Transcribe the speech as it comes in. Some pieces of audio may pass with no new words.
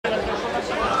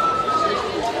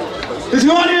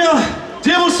Velnio,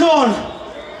 Devilstone,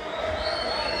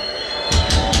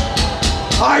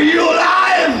 are you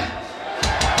alive?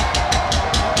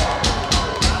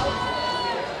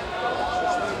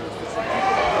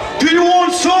 Do you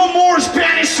want some more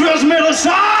Spanish thrash metal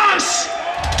songs?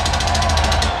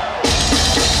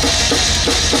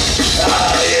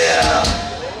 Oh yeah!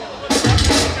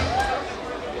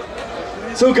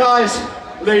 So guys,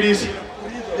 ladies,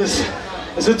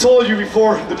 as I told you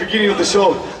before the beginning of the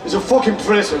show, it's a fucking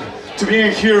pleasure to be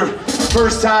in here.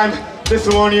 First time,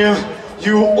 Lithuania.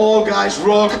 You all guys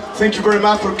rock. Thank you very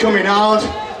much for coming out.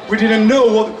 We didn't know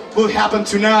what will happen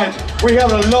tonight. We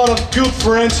have a lot of good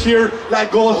friends here,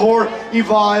 like Goldhor,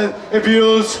 Evil,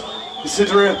 Abuse,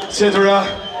 etc., etc.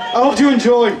 I hope you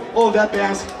enjoy all that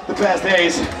bands the past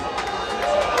days.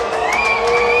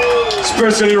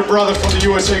 Especially your brother from the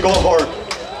USA, Goldhor.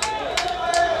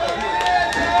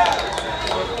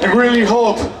 I really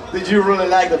hope that you really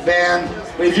like the band.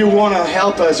 If you want to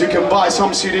help us, you can buy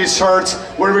some CDs, shirts,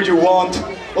 whatever you want,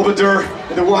 over there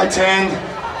in the white tent.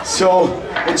 So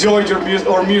enjoy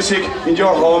our music in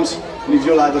your homes, and if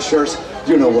you like the shirts,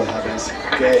 you know what happens,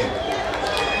 okay?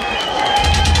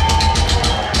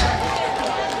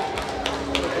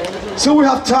 So we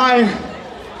have time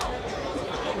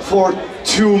for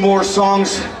 2 more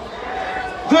songs.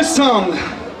 This song,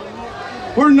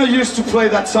 we're not used to play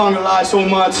that song live so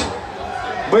much,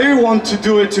 but we want to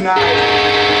do it tonight.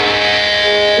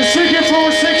 It's taken from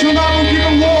our second album, Give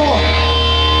 'Em War.